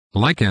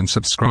Like and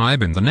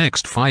subscribe in the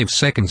next 5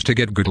 seconds to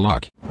get good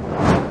luck.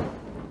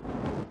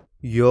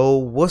 Yo,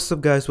 what's up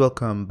guys,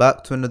 welcome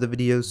back to another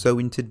video. So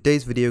in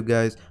today's video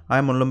guys,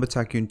 I'm on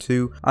Tycoon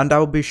 2 and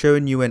I'll be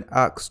showing you an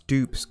axe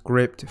dupe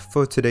script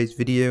for today's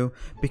video,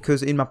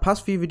 because in my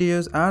past few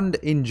videos and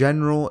in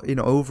general in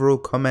overall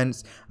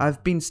comments,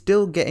 I've been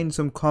still getting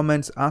some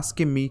comments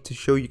asking me to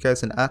show you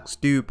guys an axe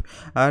dupe,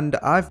 and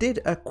I've did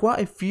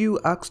quite a few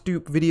axe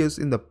dupe videos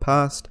in the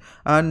past,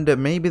 and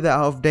maybe they're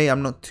out of date,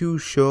 I'm not too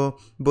sure,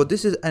 but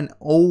this is an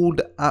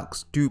old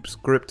axe dupe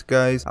script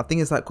guys. I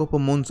think it's like a couple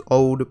months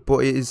old, but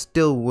it is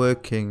still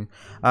working,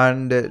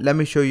 and let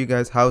me show you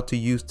guys how to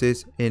use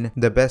this in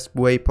the best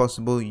way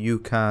possible you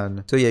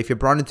can. So yeah, if you're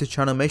brand new to the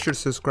channel, make sure to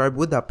subscribe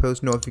with that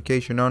post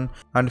notification on,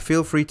 and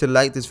feel free to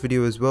like this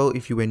video as well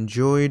if you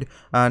enjoyed,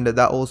 and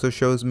that also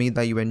shows me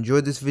that you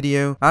enjoyed this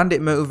video and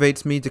it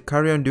motivates me to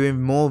carry on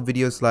doing more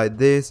videos like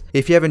this.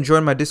 If you haven't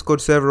joined my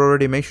Discord server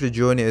already, make sure to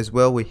join it as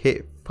well. We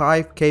hit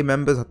 5k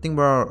members. I think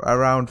we're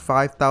around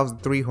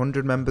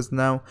 5,300 members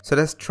now, so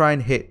let's try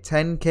and hit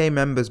 10k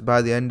members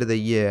by the end of the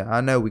year.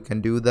 I know we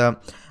can do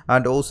that,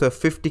 and also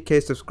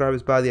 50k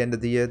subscribers by the end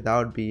of the year. That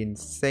would be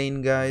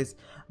insane guys.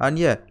 And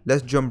yeah,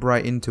 let's jump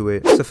right into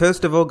it. So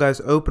first of all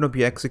guys, open up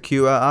your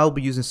executor. I'll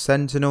be using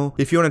Sentinel.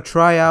 If you want to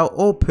try out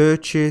or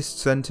purchase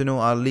Sentinel,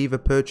 I'll leave a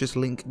purchase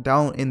link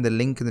down in the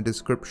link in the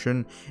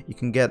description. You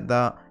can get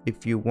that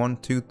if you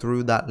want to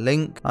through that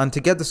link. And to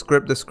get the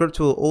script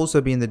will also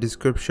be in the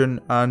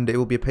description, and it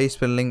will be a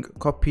paste link.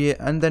 Copy it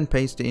and then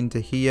paste it into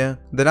here.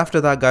 Then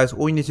after that guys,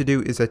 all you need to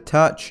do is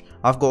attach.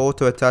 I've got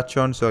auto attach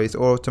on, so it's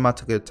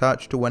automatically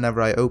attached to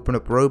whenever I open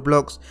up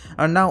Roblox,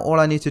 and now all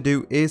I need to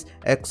do is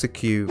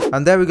execute.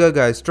 And there we go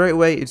guys, straight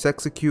away it's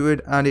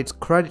executed, and it's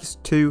credits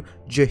to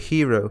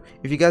Jahiro.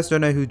 If you guys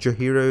don't know who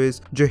Jahiro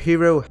is,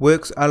 Jahiro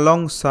works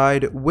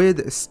alongside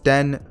with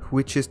Sten,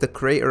 which is the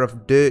creator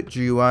of Dirt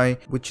GUI,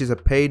 which is a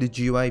paid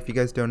GUI if you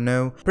guys don't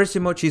know. Pretty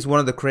much he's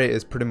one of the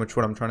creators, pretty much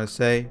what I'm trying to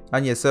say.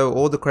 And yeah, so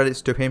all the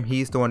credits to him,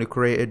 he's the one who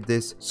created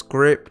this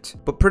script.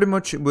 But pretty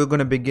much we're going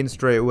to begin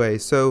straight away.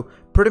 So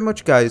pretty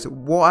much guys,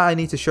 what I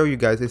need to show you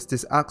guys is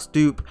this axe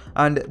dupe,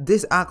 and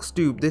this axe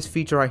dupe, this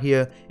feature right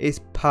here, is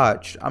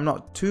patched. I'm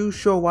not too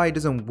sure why it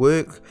doesn't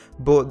work,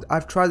 but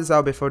I've tried this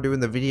out before doing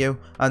the video,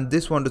 and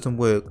this one doesn't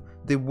work.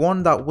 The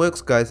one that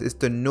works guys is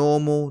the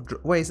normal,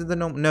 wait, is it the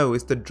normal? No,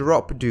 it's the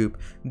drop dupe.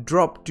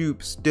 Drop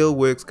dupe still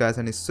works guys,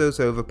 and it's so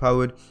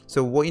overpowered.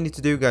 So what you need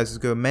to do guys is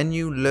go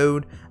menu,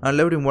 load, and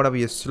load in whatever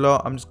your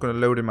slot. I'm just going to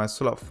load in my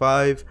slot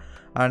 5,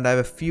 and I have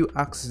a few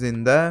axes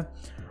in there.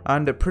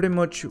 And pretty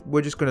much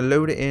we're just going to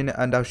load it in,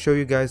 and I'll show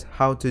you guys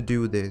how to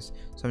do this.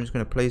 So I'm just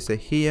going to place it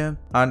here,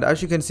 and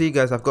as you can see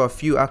guys, I've got a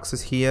few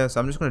axes here, so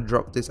I'm just going to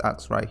drop this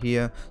axe right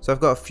here. So I've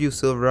got a few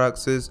silver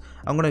axes.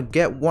 I'm going to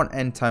get one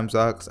end times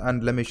axe,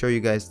 and let me show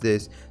you guys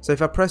this. So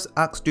if I press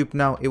axe dupe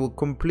now, it will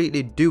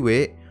completely do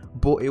it,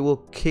 but it will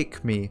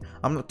kick me.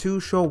 I'm not too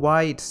sure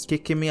why it's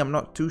kicking me. I'm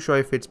not too sure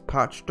if it's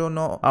patched or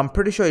not. I'm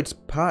pretty sure it's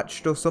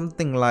patched or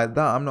something like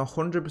that. I'm not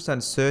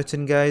 100%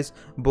 certain guys,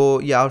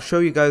 but yeah, I'll show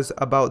you guys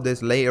about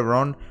this later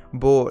on.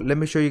 But let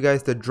me show you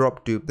guys the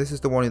drop dupe. This is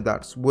the one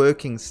that's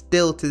working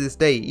still to this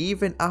day,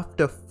 even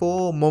after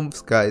 4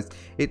 months guys.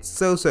 It's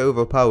so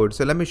overpowered.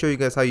 So let me show you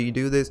guys how you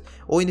do this.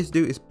 All you need to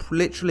do is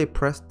literally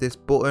press this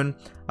button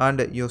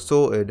and you're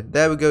sorted.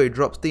 There we go, it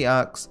drops the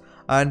axe,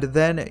 and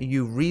then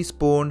you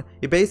respawn.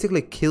 It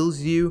basically kills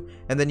you,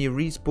 and then you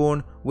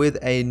respawn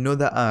with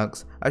another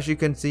axe. As you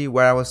can see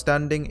where I was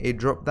standing, it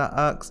dropped that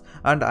axe,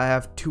 and I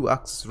have 2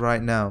 axes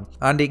right now,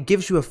 and it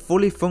gives you a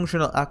fully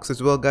functional axe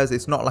as well guys.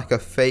 It's not like a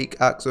fake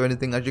axe or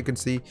anything. As you can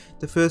see,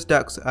 the first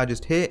axe I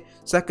just hit,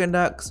 second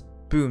axe,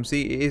 boom.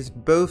 See, it is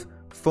both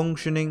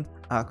functioning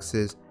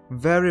axes.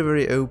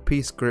 Very OP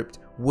script,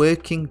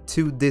 working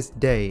to this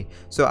day.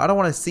 So I don't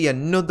want to see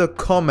another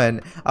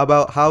comment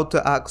about how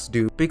to axe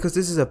dupe, because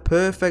this is a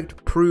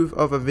perfect proof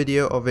of a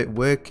video of it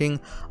working.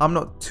 I'm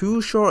not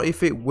too sure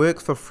if it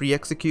works for free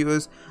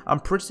executors. I'm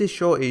pretty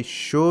sure it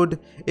should.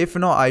 If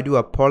not, I do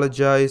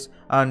apologize,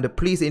 and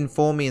please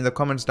inform me in the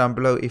comments down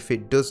below if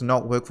it does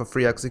not work for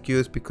free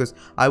executors, because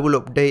I will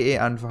update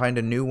it and find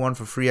a new one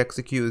for free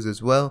executors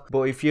as well.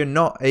 But if you're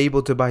not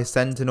able to buy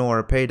Sentinel or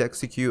a paid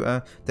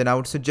executor, then I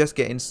would suggest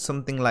getting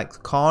something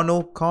like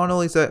Carnal.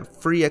 Carnal is a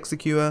free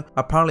executor.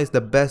 Apparently it's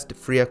the best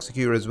free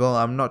executor as well.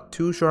 I'm not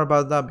too sure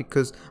about that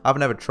because I've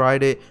never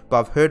tried it, but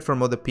I've heard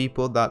from other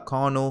people that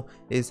Carnal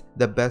is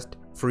the best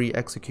free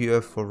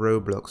executor for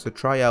Roblox, so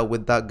try out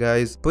with that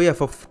guys. But yeah,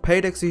 for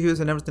paid executors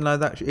and everything like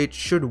that, it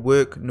should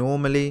work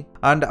normally,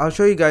 and I'll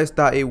show you guys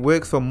that it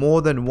works for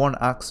more than 1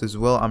 axe as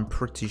well, I'm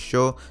pretty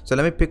sure. So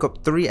let me pick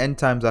up 3 end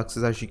times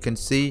axes as you can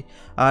see,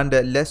 and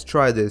let's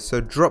try this. So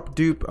drop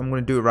dupe, I'm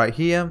going to do it right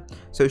here.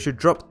 So it should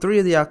drop 3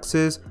 of the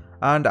axes,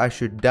 and I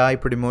should die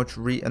pretty much,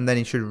 and then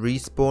it should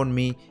respawn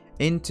me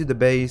into the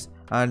base,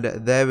 and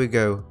there we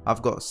go.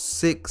 I've got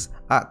 6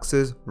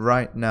 axes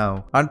right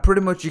now, and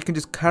pretty much you can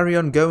just carry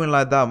on going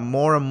like that,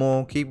 more and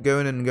more, keep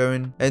going and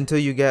going until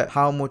you get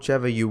how much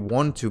ever you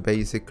want to.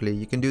 Basically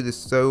you can do this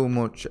so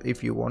much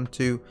if you want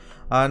to,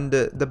 And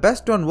the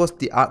best one was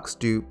the axe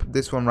dupe,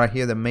 this one right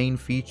here, the main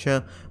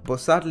feature, but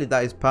sadly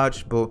that is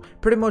patched. But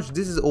pretty much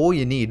this is all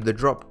you need, the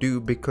drop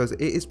dupe, because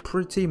it is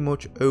pretty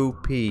much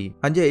OP.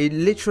 And yeah, it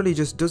literally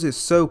just does it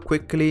so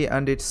quickly,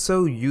 and it's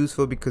so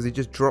useful because it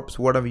just drops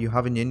whatever you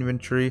have in your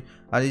inventory,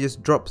 and it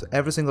just drops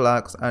every single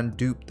axe and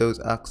dupe those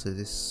axes.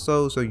 It's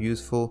so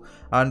useful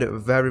and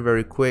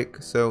very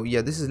quick. So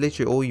yeah, this is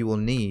literally all you will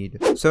need.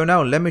 So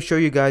now let me show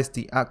you guys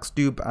the axe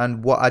dupe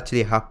and what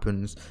actually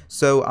happens.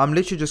 So I'm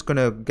literally just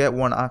gonna get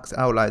one axe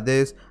out like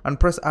this and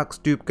press axe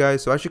dupe,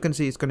 guys. So as you can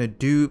see, it's gonna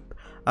dupe,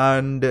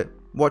 and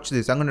watch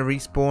this, I'm gonna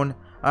respawn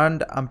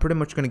and I'm pretty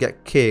much gonna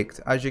get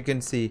kicked. As you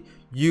can see,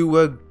 you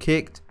were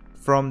kicked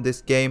from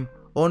this game,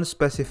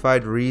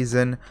 unspecified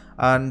reason.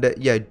 And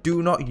yeah,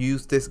 do not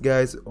use this,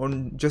 guys,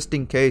 just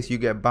in case you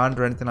get banned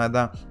or anything like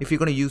that. If you're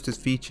going to use this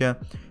feature,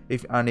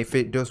 if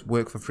it does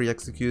work for free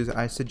executors,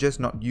 I suggest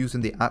not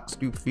using the axe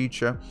dupe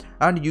feature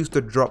and use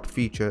the drop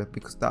feature,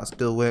 because that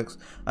still works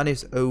and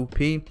it's OP.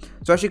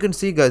 So as you can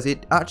see, guys,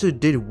 it actually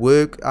did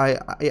work.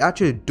 It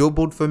actually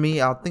doubled for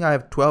me. I think I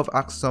have 12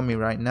 axes on me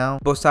right now,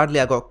 but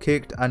sadly I got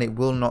kicked and it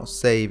will not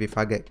save if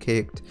I get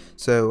kicked.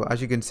 So as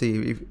you can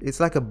see, it's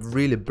like a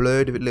really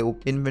blurred little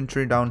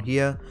inventory down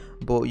here,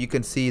 but you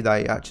can see that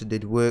it actually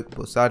did work.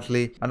 But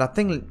sadly, and I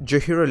think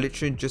Jahira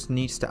literally just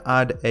needs to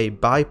add a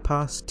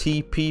bypass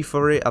TP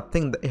for it. I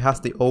think that it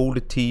has the old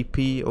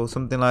TP or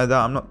something like that.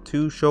 I'm not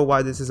too sure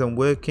why this isn't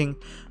working,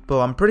 but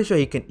I'm pretty sure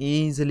he can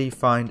easily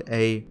find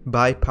a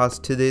bypass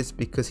to this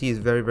because he is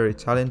very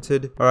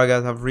talented. Alright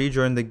guys, I've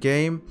rejoined the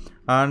game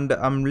and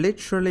I'm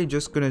literally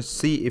just gonna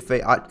see if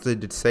it actually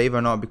did save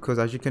or not, because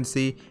as you can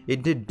see,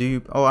 it did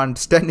dupe. Oh, and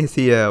Sten is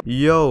here.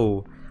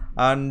 Yo.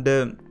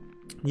 And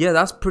yeah,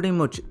 that's pretty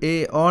much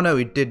it. Oh no,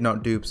 it did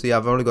not dupe. See,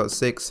 I've only got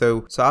 6.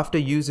 So after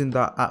using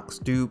that axe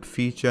dupe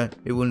feature,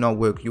 it will not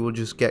work. You will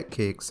just get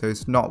kicked. So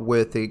it's not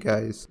worth it,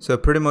 guys. So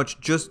pretty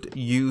much just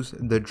use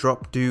the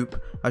drop dupe,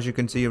 as you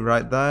can see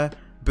right there.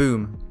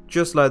 Boom,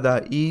 just like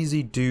that,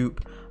 easy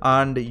dupe,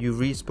 and you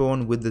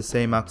respawn with the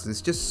same axes.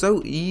 It's just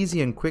so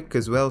easy and quick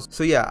as well.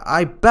 So yeah,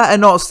 I better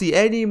not see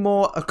any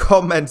more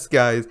comments,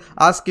 guys,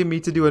 asking me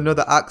to do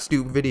another axe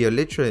dupe video.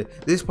 Literally,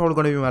 this is probably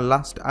going to be my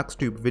last axe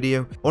dupe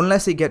video,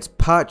 unless it gets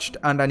patched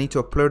and I need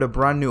to upload a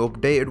brand new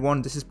updated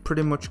one. This is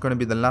pretty much going to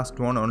be the last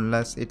one,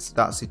 unless it's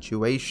that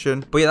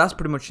situation. But yeah, that's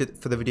pretty much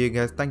it for the video,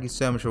 guys. Thank you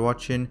so much for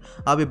watching.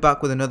 I'll be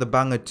back with another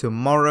banger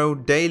tomorrow.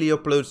 Daily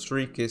upload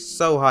streak is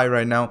so high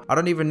right now. I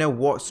don't even know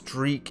what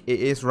streak it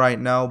is right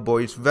now, but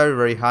it's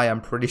very high,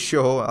 I'm pretty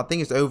sure. I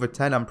think it's over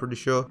 10, I'm pretty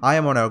sure. I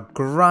am on a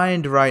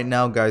grind right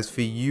now, guys,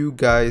 for you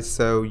guys,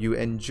 so you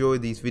enjoy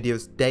these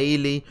videos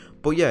daily.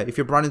 But yeah, if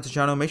you're brand new to the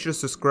channel, make sure to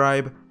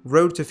subscribe.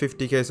 Road to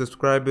 50k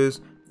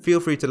subscribers. Feel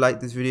free to like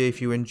this video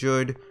if you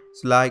enjoyed.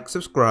 Like,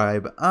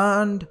 subscribe,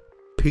 and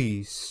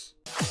peace.